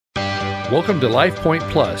Welcome to LifePoint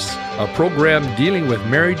Plus, a program dealing with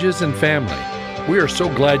marriages and family. We are so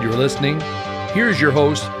glad you're listening. Here's your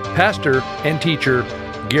host, pastor and teacher,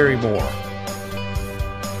 Gary Moore.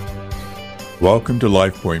 Welcome to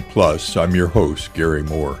LifePoint Plus. I'm your host, Gary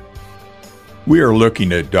Moore. We are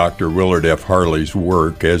looking at Dr. Willard F. Harley's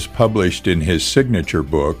work as published in his signature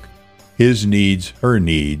book, His Needs, Her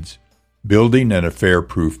Needs, Building an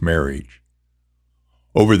Affair-Proof Marriage.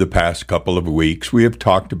 Over the past couple of weeks, we have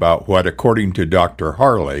talked about what, according to Dr.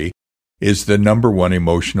 Harley, is the number one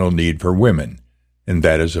emotional need for women, and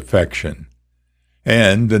that is affection,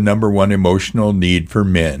 and the number one emotional need for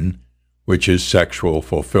men, which is sexual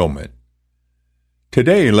fulfillment.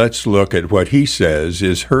 Today, let's look at what he says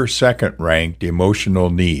is her second-ranked emotional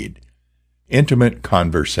need, intimate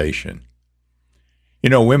conversation. You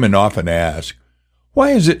know, women often ask,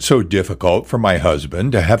 why is it so difficult for my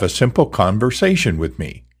husband to have a simple conversation with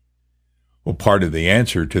me? Well, part of the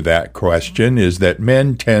answer to that question is that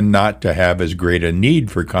men tend not to have as great a need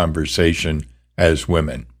for conversation as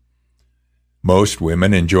women. Most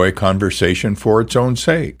women enjoy conversation for its own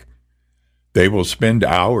sake. They will spend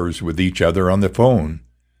hours with each other on the phone,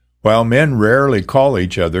 while men rarely call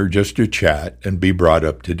each other just to chat and be brought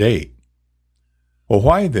up to date. Well,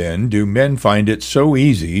 why then do men find it so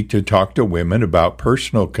easy to talk to women about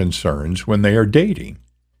personal concerns when they are dating?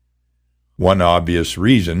 One obvious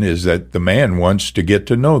reason is that the man wants to get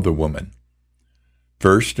to know the woman.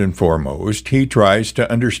 First and foremost, he tries to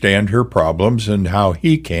understand her problems and how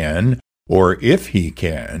he can, or if he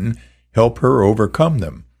can, help her overcome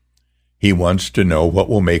them. He wants to know what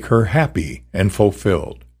will make her happy and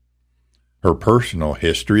fulfilled. Her personal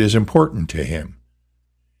history is important to him.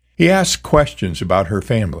 He asks questions about her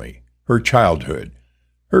family, her childhood,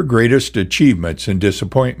 her greatest achievements and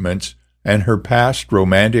disappointments, and her past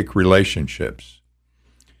romantic relationships.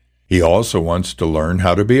 He also wants to learn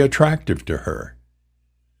how to be attractive to her.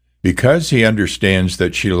 Because he understands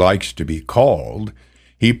that she likes to be called,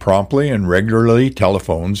 he promptly and regularly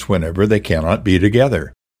telephones whenever they cannot be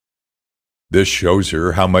together. This shows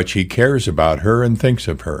her how much he cares about her and thinks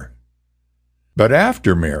of her. But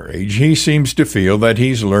after marriage, he seems to feel that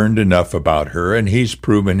he's learned enough about her and he's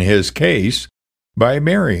proven his case by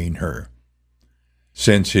marrying her.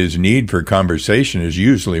 Since his need for conversation is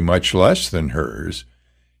usually much less than hers,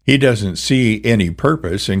 he doesn't see any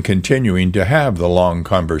purpose in continuing to have the long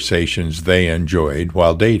conversations they enjoyed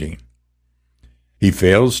while dating. He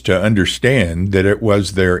fails to understand that it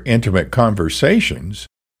was their intimate conversations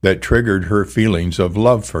that triggered her feelings of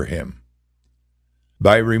love for him.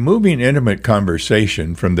 By removing intimate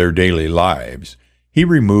conversation from their daily lives, he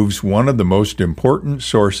removes one of the most important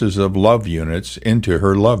sources of love units into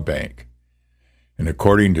her love bank. And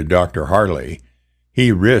according to Dr. Harley,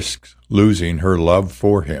 he risks losing her love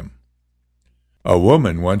for him. A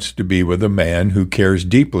woman wants to be with a man who cares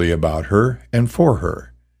deeply about her and for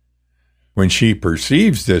her. When she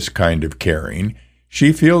perceives this kind of caring,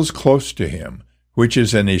 she feels close to him, which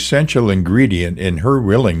is an essential ingredient in her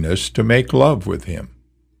willingness to make love with him.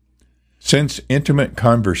 Since intimate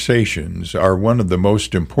conversations are one of the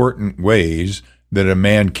most important ways that a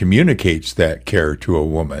man communicates that care to a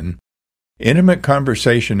woman, intimate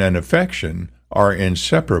conversation and affection are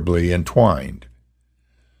inseparably entwined.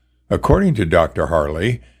 According to Dr.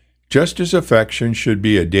 Harley, just as affection should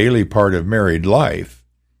be a daily part of married life,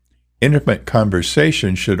 intimate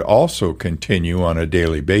conversation should also continue on a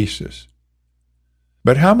daily basis.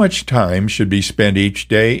 But how much time should be spent each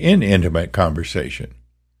day in intimate conversation?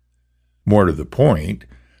 More to the point,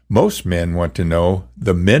 most men want to know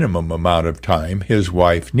the minimum amount of time his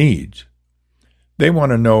wife needs. They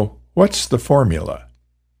want to know, what's the formula?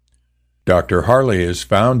 Dr. Harley has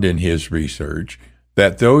found in his research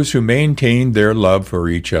that those who maintain their love for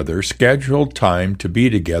each other scheduled time to be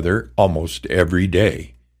together almost every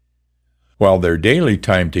day. While their daily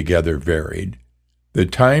time together varied, the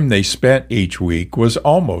time they spent each week was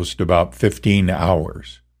almost about 15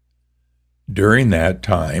 hours. During that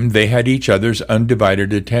time, they had each other's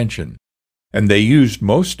undivided attention, and they used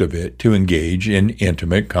most of it to engage in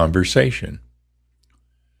intimate conversation.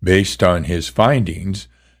 Based on his findings,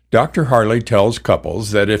 Dr. Harley tells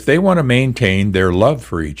couples that if they want to maintain their love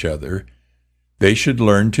for each other, they should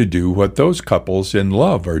learn to do what those couples in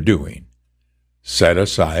love are doing. Set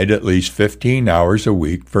aside at least 15 hours a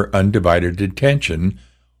week for undivided attention,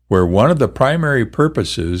 where one of the primary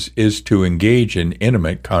purposes is to engage in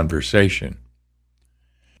intimate conversation.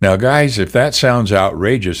 Now, guys, if that sounds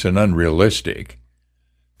outrageous and unrealistic,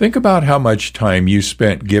 think about how much time you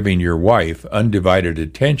spent giving your wife undivided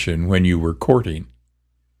attention when you were courting.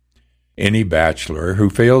 Any bachelor who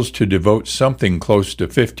fails to devote something close to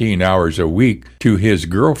 15 hours a week to his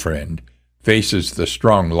girlfriend faces the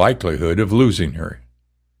strong likelihood of losing her.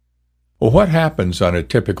 Well, what happens on a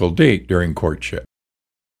typical date during courtship?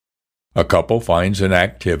 A couple finds an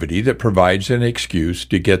activity that provides an excuse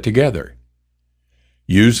to get together.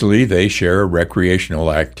 Usually they share a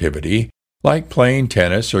recreational activity, like playing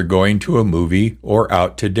tennis or going to a movie or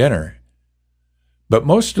out to dinner. But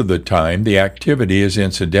most of the time, the activity is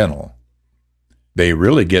incidental. They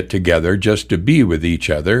really get together just to be with each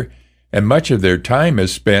other, and much of their time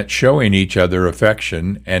is spent showing each other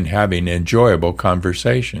affection and having enjoyable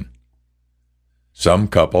conversation. Some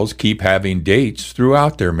couples keep having dates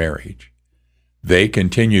throughout their marriage. They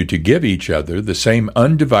continue to give each other the same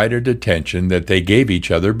undivided attention that they gave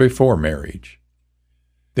each other before marriage.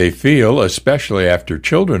 They feel, especially after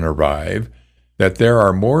children arrive, that there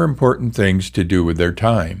are more important things to do with their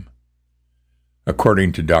time.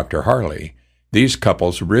 According to Dr. Harley, these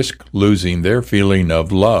couples risk losing their feeling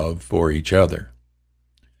of love for each other.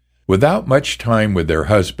 Without much time with their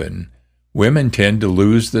husband, women tend to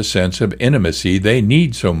lose the sense of intimacy they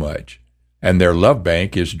need so much, and their love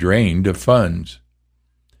bank is drained of funds.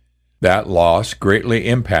 That loss greatly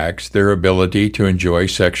impacts their ability to enjoy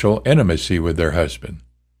sexual intimacy with their husband.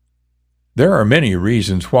 There are many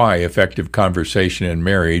reasons why effective conversation in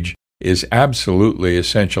marriage is absolutely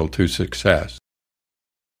essential to success.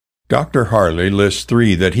 Dr. Harley lists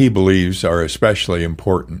 3 that he believes are especially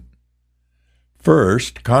important.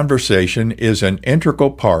 First, conversation is an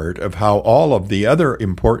integral part of how all of the other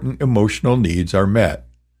important emotional needs are met.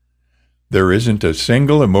 There isn't a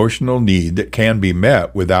single emotional need that can be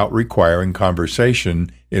met without requiring conversation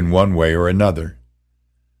in one way or another.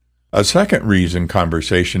 A second reason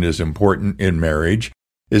conversation is important in marriage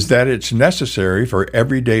is that it's necessary for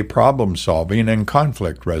everyday problem solving and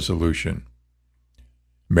conflict resolution.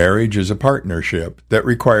 Marriage is a partnership that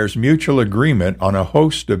requires mutual agreement on a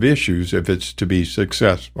host of issues if it's to be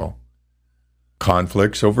successful.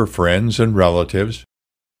 Conflicts over friends and relatives,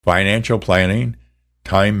 financial planning,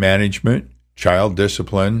 time management, child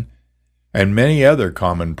discipline, and many other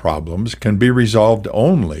common problems can be resolved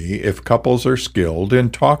only if couples are skilled in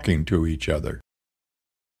talking to each other.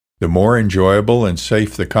 The more enjoyable and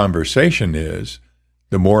safe the conversation is,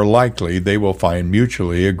 the more likely they will find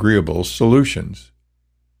mutually agreeable solutions.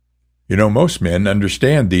 Most men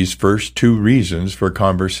understand these first 2 reasons for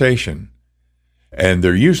conversation, and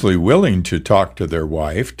they're usually willing to talk to their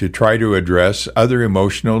wife to try to address other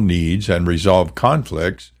emotional needs and resolve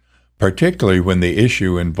conflicts, particularly when the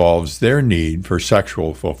issue involves their need for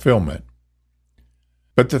sexual fulfillment.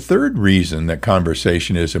 But the third reason that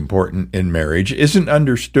conversation is important in marriage isn't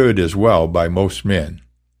understood as well by most men.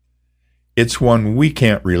 It's one we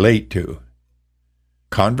can't relate to.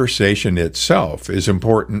 Conversation itself is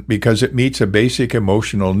important because it meets a basic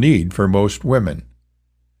emotional need for most women.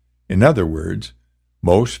 In other words,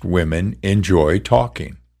 most women enjoy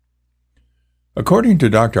talking. According to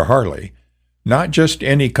Dr. Harley, not just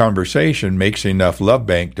any conversation makes enough love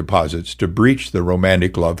bank deposits to breach the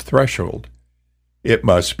romantic love threshold. It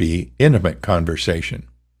must be intimate conversation.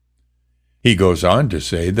 He goes on to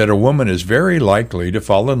say that a woman is very likely to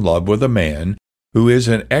fall in love with a man who is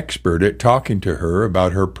an expert at talking to her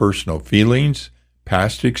about her personal feelings,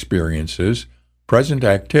 past experiences, present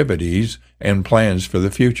activities, and plans for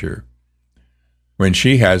the future. When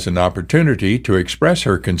she has an opportunity to express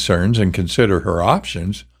her concerns and consider her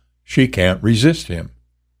options, she can't resist him.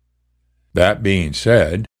 That being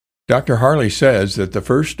said, Dr. Harley says that the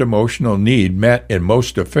first emotional need met in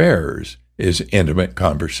most affairs is intimate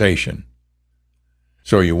conversation.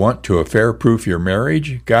 So you want to affair-proof your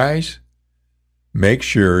marriage, guys? Make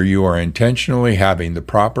sure you are intentionally having the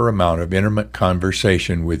proper amount of intimate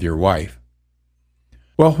conversation with your wife.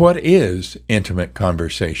 Well, what is intimate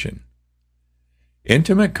conversation?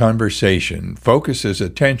 Intimate conversation focuses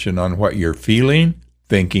attention on what you're feeling,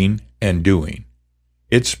 thinking, and doing.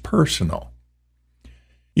 It's personal.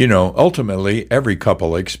 Ultimately, every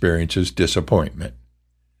couple experiences disappointment.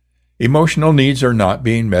 Emotional needs are not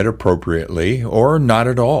being met appropriately or not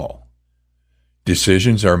at all.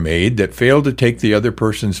 Decisions are made that fail to take the other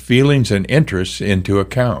person's feelings and interests into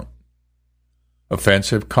account.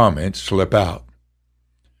 Offensive comments slip out.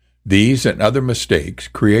 These and other mistakes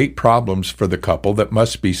create problems for the couple that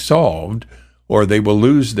must be solved, or they will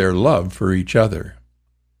lose their love for each other.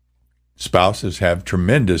 Spouses have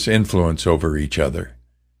tremendous influence over each other.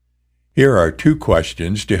 Here are 2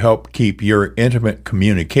 questions to help keep your intimate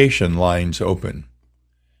communication lines open.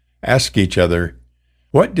 Ask each other,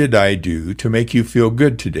 "What did I do to make you feel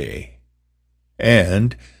good today?"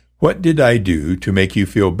 And, "What did I do to make you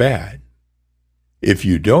feel bad?" If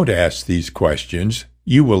you don't ask these questions,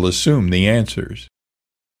 you will assume the answers.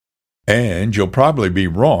 And you'll probably be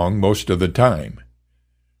wrong most of the time.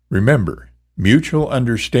 Remember, mutual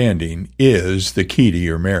understanding is the key to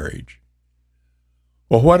your marriage.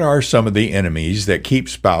 Well, what are some of the enemies that keep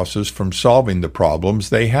spouses from solving the problems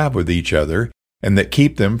they have with each other and that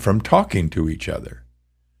keep them from talking to each other?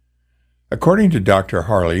 According to Dr.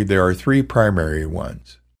 Harley, there are 3 primary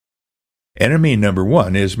ones. Enemy number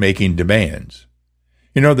 1 is making demands.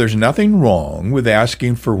 There's nothing wrong with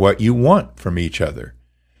asking for what you want from each other.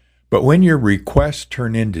 But when your requests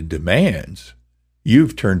turn into demands,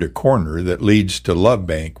 you've turned a corner that leads to love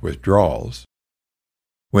bank withdrawals.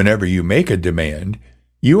 Whenever you make a demand,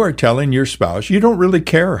 you are telling your spouse you don't really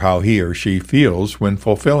care how he or she feels when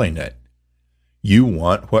fulfilling it. You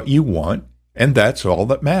want what you want, and that's all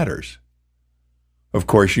that matters. Of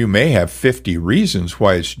course, you may have 50 reasons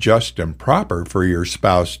why it's just and proper for your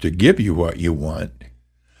spouse to give you what you want,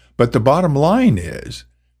 but the bottom line is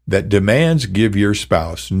that demands give your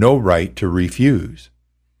spouse no right to refuse.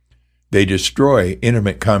 They destroy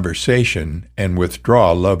intimate conversation and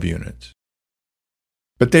withdraw love units.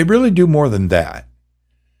 But they really do more than that.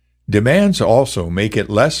 Demands also make it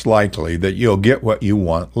less likely that you'll get what you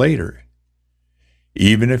want later.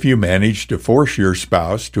 Even if you manage to force your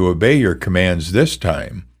spouse to obey your commands this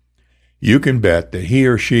time, you can bet that he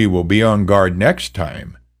or she will be on guard next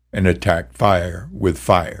time and attack fire with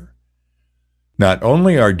fire. Not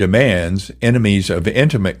only are demands enemies of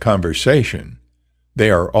intimate conversation, they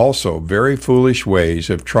are also very foolish ways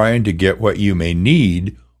of trying to get what you may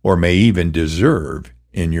need or may even deserve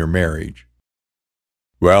in your marriage.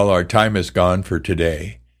 Well, our time is gone for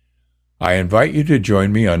today. I invite you to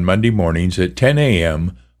join me on Monday mornings at 10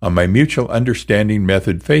 a.m. on my Mutual Understanding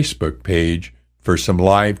Method Facebook page for some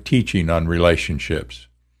live teaching on relationships.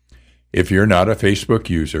 If you're not a Facebook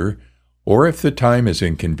user, or if the time is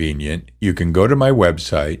inconvenient, you can go to my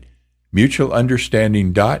website,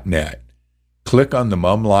 mutualunderstanding.net, click on the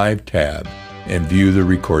Mom Live tab, and view the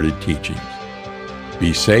recorded teachings.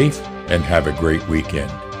 Be safe and have a great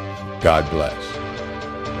weekend. God bless.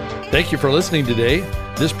 Thank you for listening today.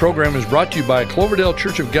 This program is brought to you by Cloverdale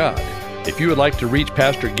Church of God. If you would like to reach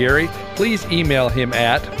Pastor Gary, please email him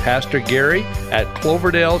at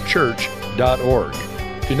pastorgary@cloverdalechurch.org.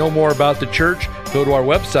 To know more about the church, go to our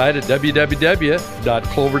website at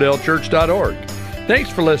www.cloverdalechurch.org. Thanks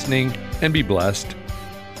for listening, and be blessed.